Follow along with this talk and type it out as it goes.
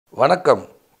வணக்கம்.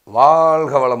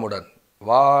 வாழ்க வளமுடன்,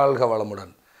 வாழ்க வளமுடன்.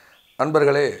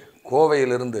 நண்பர்களே,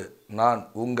 கோவையிலிருந்து நான்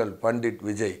உங்கள் பண்டிட்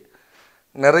விஜய்.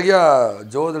 நிறையா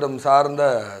ஜோதிடம் சார்ந்த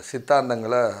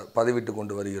சித்தாந்தங்களை பதிவிட்டு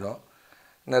கொண்டு வருகிறோம்.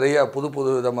 நிறையா புது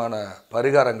புது விதமான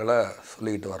பரிகாரங்களை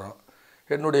சொல்லிக்கிட்டு வரோம்.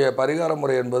 என்னுடைய பரிகார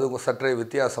முறை என்பது சற்றே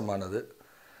வித்தியாசமானது.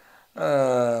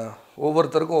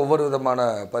 ஒவ்வொருத்தருக்கும் ஒவ்வொரு விதமான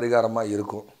பரிகாரமாக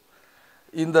இருக்கும்.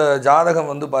 இந்த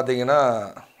ஜாதகம் பார்த்திங்கன்னா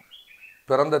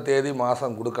பிறந்த தேதி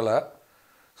மாதம் கொடுக்கல.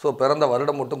 ஸோ பிறந்த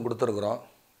வருடம் மட்டும் கொடுத்துருக்குறோம்.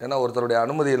 ஏன்னா ஒருத்தருடைய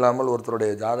அனுமதி இல்லாமல்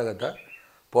ஒருத்தருடைய ஜாதகத்தை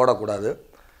போடக்கூடாது.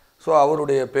 ஸோ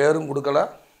அவருடைய பேரும் கொடுக்கல,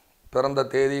 பிறந்த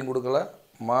தேதியும் கொடுக்கல,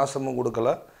 மாதமும் கொடுக்கல,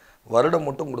 வருடம்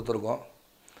மட்டும் கொடுத்துருக்கோம்.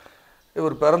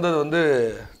 இவர் பிறந்தது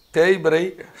தேய்பிறை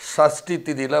சஷ்டி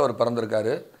திதியில் அவர்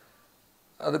பிறந்திருக்காரு.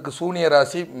 அதுக்கு சூனிய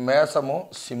ராசி மேசமும்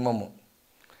சிம்மமும்.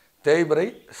 தேய்பிறை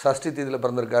சஷ்டி திதியில்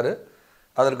பிறந்திருக்காரு.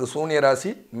 அதற்கு சூனிய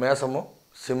ராசி மேசமும்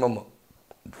சிம்மமும்.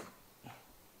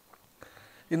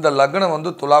 இந்த லக்னம்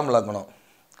துலாம் லக்னம்.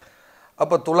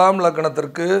 அப்போ துலாம்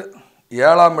லக்னத்திற்கு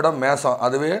 7ஆம் இடம் மேசம்,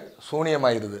 அதுவே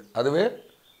சூனியமாகிடுது. அதுவே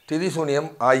திதி சூனியம்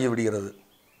ஆகிவிடுகிறது.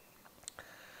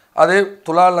 அதே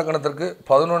துலா லக்னத்திற்கு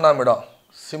 11ஆம் இடம்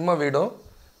சிம்ம வீடும்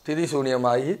திதி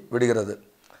சூனியமாகி விடுகிறது.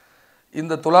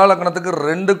 இந்த துலா லக்னத்துக்கு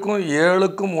 2க்கும்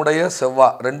 7க்கும் உடைய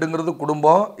செவ்வாய். 2ங்கிறது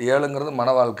குடும்பம், 7ங்கிறது மன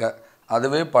வாழ்க்கை.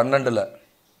 அதுவே 12ல்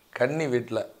கன்னி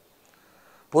வீட்டில்.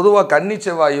 பொதுவாக கன்னி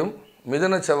செவ்வாயும்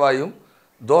மிதுன செவ்வாயும்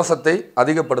தோஷத்தை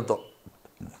அதிகப்படுத்தும்.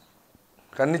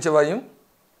 கன்னி செவ்வாயும்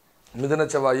மிதுன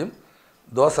செவ்வாயும்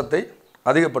தோஷத்தை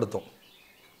அதிகப்படுத்தும்.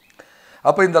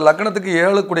 அப்போ இந்த லக்னத்துக்கு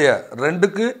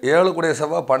 2க்கு 7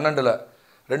 செவ்வாய் 12ல்.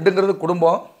 2ங்கிறது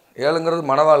குடும்பம், 7ங்கிறது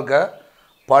மன வாழ்க்கை,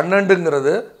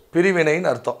 12ங்கிறது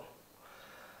பிரிவினைன்னு அர்த்தம்.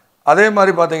 அதே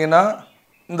மாதிரி பார்த்திங்கன்னா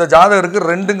இந்த ஜாதகருக்கு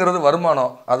 2ங்கிறது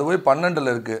வருமானம், அதுவே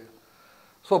 12ல் இருக்குது.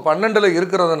 ஸோ 12ல்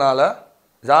இருக்கிறதுனால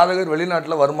ஜாதகர்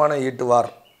வெளிநாட்டில் வருமானம் ஈட்டுவார்.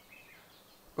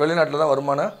 வெளிநாட்டில் தான்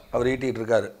வருமானம் அவர் ஈட்டிகிட்டு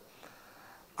இருக்கார்.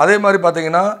 அதே மாதிரி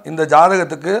பார்த்திங்கன்னா இந்த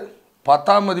ஜாதகத்துக்கு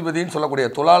 10ஆம் அதிபதினு சொல்லக்கூடிய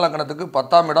துலா லக்னத்துக்கு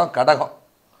 10ஆம் இடம் கடகம்.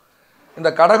 இந்த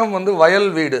கடகம் வயல்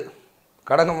வீடு.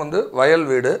 கடகம் வயல்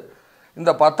வீடு.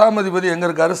 இந்த 10ஆம் அதிபதி எங்கே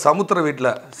இருக்கார்? சமுத்திர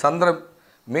வீட்டில், சந்திர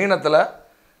மீனத்தில்,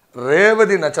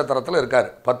 ரேவதி நட்சத்திரத்தில் இருக்கார்.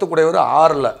 10 கூடையவர்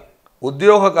 6ல்.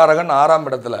 உத்தியோகக்காரகன் 6ஆம்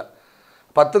இடத்துல.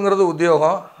 10ங்கிறது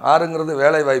உத்தியோகம், 6ங்கிறது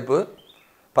வேலை வாய்ப்பு,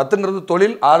 10ங்கிறது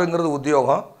தொழில், 6ங்கிறது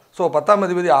உத்தியோகம். ஸோ 10ஆம்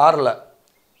அதிபதி 6ல்.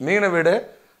 மீன வீடு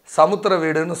சமுத்திர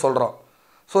வீடுன்னு சொல்கிறோம்.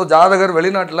 ஸோ ஜாதகர்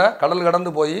வெளிநாட்டில் கடல்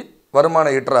கடந்து போய்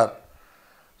வருமானம் ஈட்டுறார்.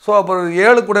 ஸோ அப்புறம்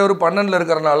 7 கூடையவர் 12ல்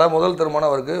இருக்கிறனால முதல் திருமணம்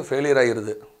அவருக்கு ஃபெயிலியர்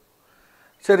ஆகிடுது.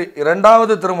 சரி,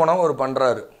 2வது திருமணம் அவர்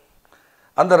பண்ணுறாரு.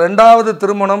 அந்த 2வது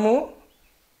திருமணமும்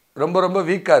ரொம்ப ரொம்ப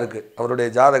வீக்காக இருக்குது அவருடைய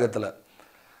ஜாதகத்தில்.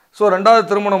 ஸோ 2வது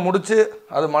திருமணம் முடித்து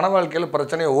அது மன வாழ்க்கையில்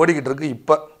பிரச்சனையை ஓடிக்கிட்டு இருக்குது.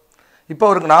 இப்போ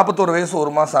அவருக்கு 41 வயசு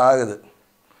 1 மாதம் ஆகுது.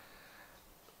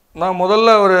 நான்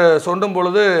முதல்ல அவர் சொல்லும்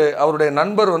பொழுது அவருடைய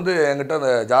நண்பர் என்கிட்ட அந்த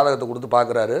ஜாதகத்தை கொடுத்து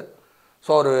பார்க்குறாரு. ஸோ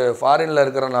அவர் ஃபாரினில்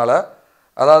இருக்கிறனால,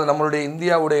 அதாவது நம்மளுடைய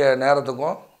இந்தியாவுடைய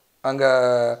நேரத்துக்கும் அங்கே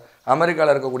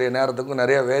அமெரிக்காவில் இருக்கக்கூடிய நேரத்துக்கும்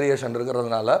நிறைய வேரியேஷன்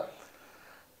இருக்கிறதுனால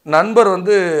நண்பர்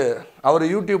அவர்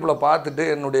யூடியூப்பில் பார்த்துட்டு,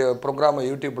 என்னுடைய ப்ரோக்ராமை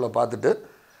யூடியூப்பில் பார்த்துட்டு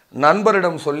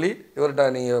நண்பரிடம் சொல்லி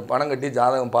இவர்கிட்ட நீங்கள் பணம் கட்டி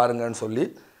ஜாதகம் பாருங்கன்னு சொல்லி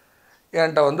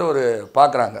என்கிட்ட ஒரு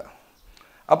பார்க்குறாங்க.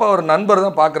 அப்போ அவர் நண்பர்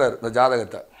தான் பார்க்குறாரு இந்த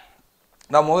ஜாதகத்தை.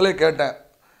 நான் முதலே கேட்டேன்,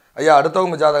 ஐயா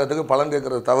அடுத்தவங்க ஜாதகத்துக்கு பலன்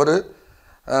கேட்குறது தவறு,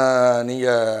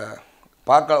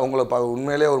 நீங்கள் உங்களை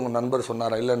உண்மையிலே உங்கள் நண்பர்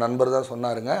சொன்னாரா? இல்லை, நண்பர் தான்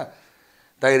சொன்னாருங்க,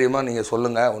 தைரியமாக நீங்கள்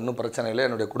சொல்லுங்கள், ஒன்றும் பிரச்சனை இல்லை,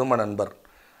 என்னுடைய குடும்ப நண்பர்.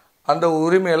 அந்த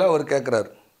உரிமையில் அவர் கேட்குறாரு.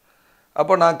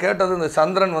 அப்போ நான் கேட்டது, இந்த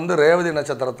சந்திரன் ரேவதி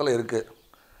நட்சத்திரத்தில் இருக்குது.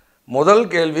 முதல்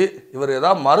கேள்வி, இவர்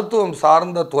ஏதாவது மருத்துவம்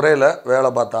சார்ந்த துறையில்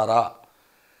வேலை பார்த்தாரா?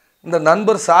 இந்த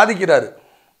நண்பர் சாதிக்கிறார்,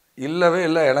 இல்லவே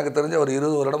இல்லை, எனக்கு தெரிஞ்ச ஒரு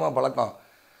 20 வருடமாக பழக்கம்,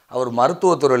 அவர்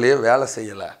மருத்துவத்துறையிலேயே வேலை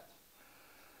செய்யலை,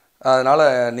 அதனால்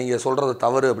நீங்கள் சொல்கிறது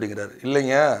தவறு அப்படிங்கிறார்.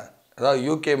 இல்லைங்க, ஏதாவது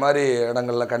யூகே மாதிரி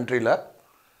இடங்களில் கண்ட்ரியில்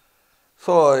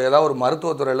ஸோ ஏதாவது ஒரு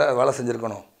மருத்துவத்துறையில் வேலை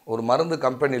செஞ்சுருக்கணும், ஒரு மருந்து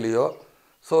கம்பெனிலேயோ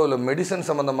ஸோ இல்லை மெடிசன்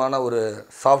சம்மந்தமான ஒரு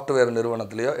சாஃப்ட்வேர்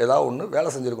நிறுவனத்துலேயோ ஏதாவது ஒன்று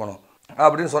வேலை செஞ்சுருக்கணும்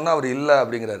அப்படின்னு சொன்னால் அவர் இல்லை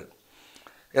அப்படிங்கிறாரு.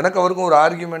 எனக்கு அவருக்கும் ஒரு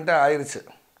ஆர்கியூமெண்ட்டே ஆயிடுச்சு.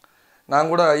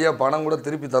 நான் கூட, ஐயா பணம் கூட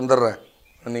திருப்பி தந்துடுறேன்,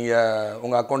 நீங்கள்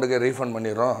உங்கள் அக்கௌண்ட்டுக்கே ரீஃபண்ட்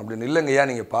பண்ணிடுறோம் அப்படின்னு. இல்லைங்கய்யா,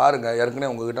 நீங்கள் பாருங்கள், ஏற்கனவே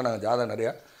உங்கள்கிட்ட நாங்கள் ஜாதகம்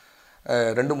நிறையா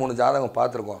 2-3 ஜாதகம்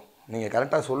பார்த்துருக்கோம், நீங்கள்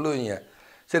கரெக்டாக சொல்லுவீங்க,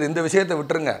 சரி இந்த விஷயத்தை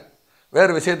விட்டுருங்க,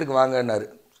 வேறு விஷயத்துக்கு வாங்கன்னாரு.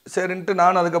 சரின்ட்டு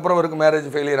நான் அதுக்கப்புறம் அவருக்கு மேரேஜ்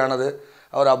ஃபெயிலியர் ஆனது,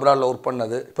 அவர் அப்ராடில் ஒர்க்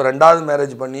பண்ணது, இப்போ 2வது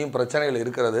மேரேஜ் பண்ணியும் பிரச்சனைகள்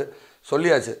இருக்கிறது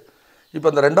சொல்லியாச்சு. இப்போ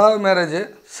இந்த 2வது மேரேஜ்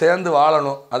சேர்ந்து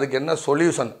வாழணும், அதுக்கு என்ன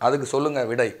சொல்யூஷன், அதுக்கு சொல்லுங்கள்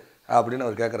விடை அப்படின்னு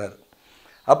அவர் கேட்குறாரு.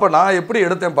 அப்போ நான் எப்படி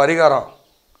எடுத்தேன் பரிகாரம்?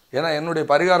 ஏன்னா என்னுடைய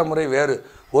பரிகார முறை வேறு.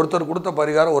 ஒருத்தர் கொடுத்த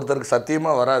பரிகாரம் ஒருத்தருக்கு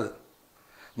சத்தியமாக வராது.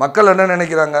 மக்கள் என்ன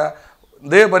நினைக்கிறாங்க,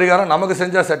 இதே பரிகாரம் நமக்கு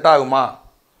செஞ்சால் செட் ஆகுமா,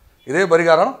 இதே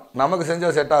பரிகாரம் நமக்கு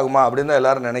செஞ்சால் செட் ஆகுமா அப்படின்னு தான்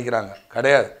எல்லோரும் நினைக்கிறாங்க.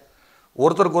 கிடையாது.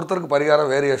 ஒருத்தருக்கு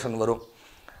பரிகாரம் வேரியேஷன் வரும்.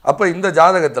 அப்போ இந்த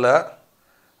ஜாதகத்தில்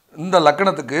இந்த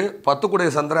லக்கணத்துக்கு 10 கூடிய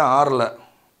சந்திரன் 6ல்,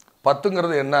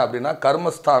 10ங்கிறது என்ன அப்படின்னா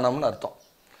கர்மஸ்தானம்னு அர்த்தம்,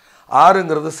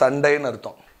 6ங்கிறது சண்டைன்னு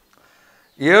அர்த்தம்,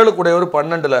 7 கூடையவர்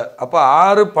 12ல். அப்போ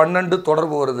 6 12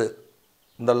 தொடர்பு வருது.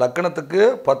 இந்த லக்கணத்துக்கு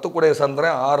 10 கூடிய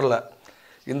சந்திரன் 6ல்,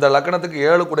 இந்த லக்கணத்துக்கு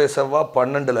 7 கூடிய செவ்வாய்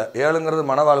 12ல். 7ங்கிறது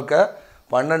மன வாழ்க்கை,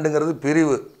 12ங்கிறது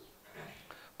பிரிவு,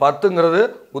 10ங்கிறது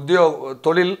உத்தியோக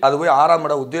தொழில். அது போய் 6ஆம்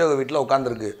இடம் உத்தியோக வீட்டில்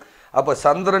உட்காந்துருக்கு. அப்போ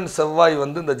சந்திரன் செவ்வாய்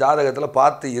வந்து இந்த ஜாதகத்தில்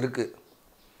பார்த்து இருக்குது.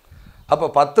 அப்போ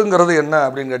 10ங்கிறது என்ன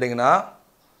அப்படின்னு கேட்டிங்கன்னா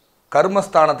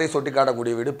கர்மஸ்தானத்தை சுட்டி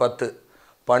காட்டக்கூடிய வீடு 10.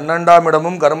 12ஆம்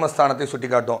இடமும் கர்மஸ்தானத்தை சுட்டி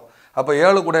காட்டும். அப்போ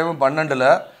 7 கூடையவன் 12ல்,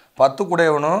 10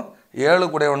 கூடையவனும் 7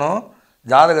 கூடையவனும்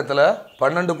ஜாதகத்தில்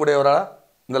 12 கூடையவராக,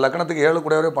 இந்த லக்கணத்துக்கு 7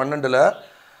 கூடையவரே 12ல்,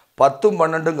 10ம்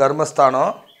 12ம்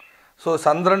கர்மஸ்தானம். ஸோ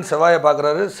சந்திரன் செவ்வாயை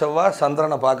பார்க்குறாரு, செவ்வாய்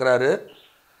சந்திரனை பார்க்குறாரு.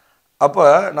 அப்போ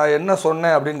நான் என்ன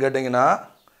சொன்னேன் அப்படின்னு கேட்டிங்கன்னா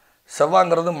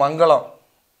செவ்வாங்கிறது மங்களம்,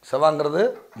 செவ்வாங்கிறது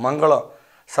மங்களம்,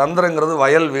 சந்திரங்கிறது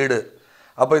வயல் வீடு.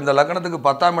 அப்போ இந்த லக்கணத்துக்கு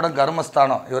 10ஆம் இடம்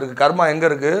கர்மஸ்தானம். இவருக்கு கர்மா எங்கே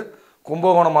இருக்குது?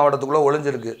 கும்பகோணம் மாவட்டத்துக்குள்ளே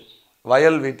ஒளிஞ்சிருக்கு,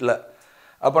 வயல் வீட்டில்.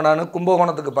 அப்போ நான்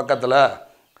கும்பகோணத்துக்கு பக்கத்தில்,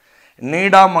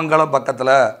 நீடாமங்கலம்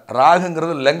பக்கத்தில்,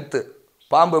 ராகுங்கிறது லெங்க்த்து,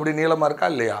 பாம்பு எப்படி நீளமாக இருக்கா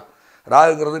இல்லையா,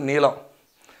 ராகுங்கிறது நீளம்,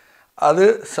 அது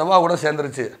செவ்வாய் கூட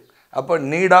சேர்ந்துருச்சு. அப்போ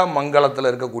நீடாமங்கலத்தில்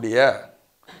இருக்கக்கூடிய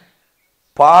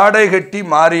பாடைகட்டி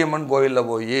மாரியம்மன் கோவிலில்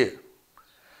போய்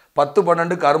 10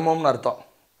 12 கர்மம்னு அர்த்தம்.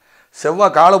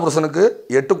 செவ்வாய் காலபுருஷனுக்கு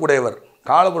 8 கூடையவர்,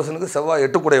 காலபுருஷனுக்கு செவ்வாய்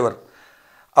 8 கூடையவர்.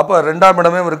 அப்போ 2ஆம்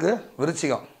இடமே இருக்குது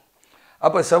விருச்சிகம்.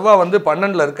 அப்போ செவ்வாய் வந்து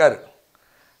 12ல் இருக்கார்.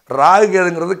 ராகு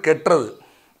எதுங்கிறது கெட்டுறது,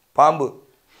 பாம்பு.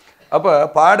 அப்போ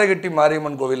பாடைகட்டி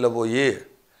மாரியம்மன் கோவிலில் போய்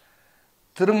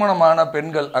திருமணமான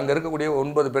பெண்கள், அங்கே இருக்கக்கூடிய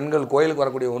 9 பெண்கள், கோயிலுக்கு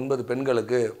வரக்கூடிய 9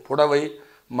 பெண்களுக்கு புடவை,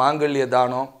 மாங்கல்ய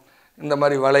தானம், இந்த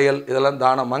மாதிரி வளையல், இதெல்லாம்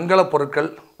தானம், மங்கள பொருட்கள்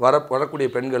வரக்கூடிய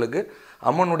பெண்களுக்கு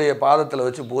அம்மனுடைய பாதத்தில்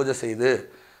வச்சு பூஜை செய்து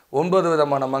 9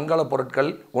 விதமான மங்கள பொருட்கள்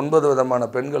 9 விதமான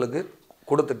பெண்களுக்கு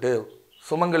கொடுத்துட்டு,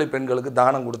 சுமங்கலி பெண்களுக்கு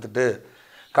தானம் கொடுத்துட்டு,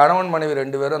 கணவன் மனைவி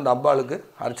 2 பேரும் அந்த அம்பாளுக்கு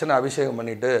அர்ச்சனை அபிஷேகம்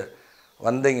பண்ணிவிட்டு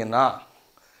வந்தீங்கன்னா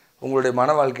உங்களுடைய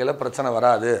மன வாழ்க்கையில் பிரச்சனை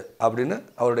வராது அப்படின்னு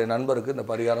அவருடைய நண்பருக்கு இந்த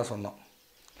பரிகாரம் சொன்னோம்.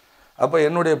 அப்போ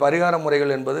என்னுடைய பரிகார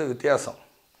முறைகள் என்பது வித்தியாசம்.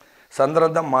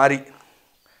 சந்திரன் தான் மாறி,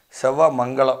 செவ்வாய்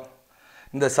மங்களம்.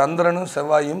 இந்த சந்திரனும்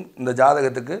செவ்வாயும் இந்த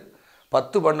ஜாதகத்துக்கு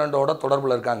 10 12ஓட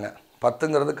தொடர்பில் இருக்காங்க.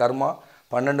 10ங்கிறது கர்மா,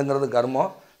 12ங்கிறது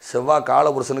கர்மம். செவ்வாய்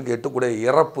காலபுருஷனுக்கு 8 கூடிய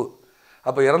இறப்பு.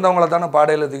 அப்போ இறந்தவங்கள தானே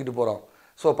பாடையில் தூக்கிட்டு போகிறோம்.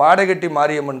 ஸோ பாடைகட்டி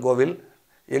மாரியம்மன் கோவில்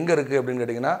எங்கே இருக்குது அப்படின்னு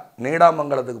கேட்டிங்கன்னா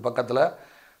நீடாமங்கலத்துக்கு பக்கத்தில்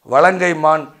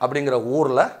வலங்கைமான் அப்படிங்கிற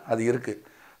ஊரில் அது இருக்குது.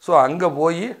 ஸோ அங்கே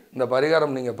போய் இந்த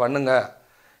பரிகாரம் நீங்கள் பண்ணுங்கள்.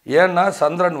 ஏன்னா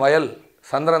சந்திரன் வயல்,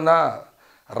 சந்திரன் தான்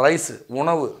ரைஸு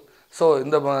உணவு. ஸோ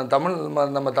இந்த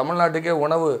நம்ம தமிழ்நாட்டுக்கே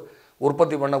உணவு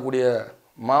உற்பத்தி பண்ணக்கூடிய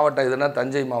மாவட்டம் எதுனா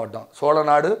தஞ்சை மாவட்டம்.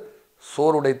 சோழநாடு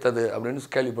சோறுடைத்தது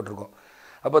அப்படின்னு கேள்விப்பட்டிருக்கோம்.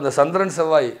 அப்போ இந்த சந்திரன்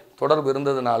செவ்வாய் தொடர்பு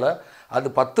இருந்ததுனால, அது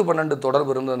 10 12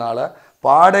 தொடர்பு இருந்ததுனால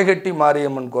பாடைகட்டி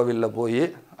மாரியம்மன் கோவிலில் போய்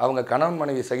அவங்க கணவன்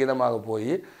மனைவி சகிதமாக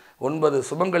போய் 9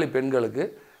 சுமங்கலி பெண்களுக்கு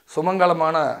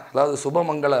சுமங்கலமான, அதாவது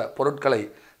சுபமங்கல பொருட்களை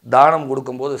தானம்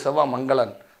கொடுக்கும்போது, செவ்வாய்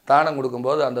மங்களன் தானம்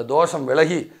கொடுக்கும்போது அந்த தோஷம்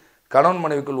விலகி கணவன்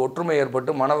மனைவிக்குள் ஒற்றுமை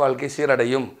ஏற்பட்டு மன வாழ்க்கை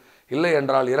சீரடையும். இல்லை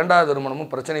என்றால் 2வது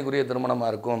திருமணமும் பிரச்சனைக்குரிய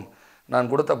திருமணமாக இருக்கும். நான்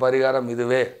கொடுத்த பரிகாரம்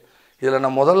இதுவே. இதில்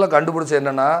நான் முதல்ல கண்டுபிடிச்ச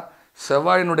என்னென்னா,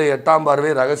 செவ்வாயினுடைய 8ஆம்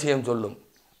பார்வை ரகசியம் சொல்லும்.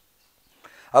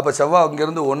 அப்போ செவ்வாய்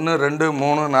அங்கேருந்து 1 2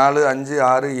 3 4 5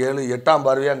 6 7 8ஆம்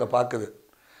பார்வையாக அங்கே பார்க்குது.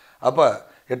 அப்போ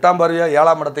 8ஆம் பார்வையாக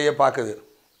 7ஆம் இடத்தையே பார்க்குது.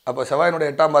 அப்போ செவ்வாயினுடைய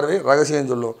 8ஆம் பார்வை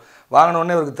ரகசியம் சொல்லும்.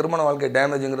 வாங்கினோடனே அவருக்கு திருமண வாழ்க்கை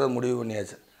டேமேஜுங்கிறத முடிவு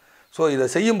பண்ணியாச்சு. ஸோ இதை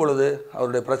செய்யும் பொழுது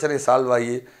அவருடைய பிரச்சனை சால்வ்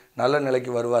ஆகி நல்ல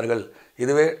நிலைக்கு வருவார்கள்.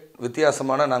 இதுவே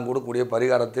வித்தியாசமான நான் கொடுக்கக்கூடிய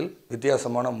பரிகாரத்தில்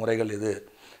வித்தியாசமான முறைகள் இது.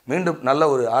 மீண்டும் நல்ல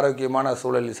ஒரு ஆரோக்கியமான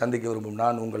சூழலில் சந்திக்க விரும்பும்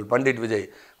நான் உங்கள் பண்டிட் விஜய்.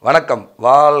 வணக்கம்.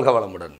 வாழ்க வளமுடன்.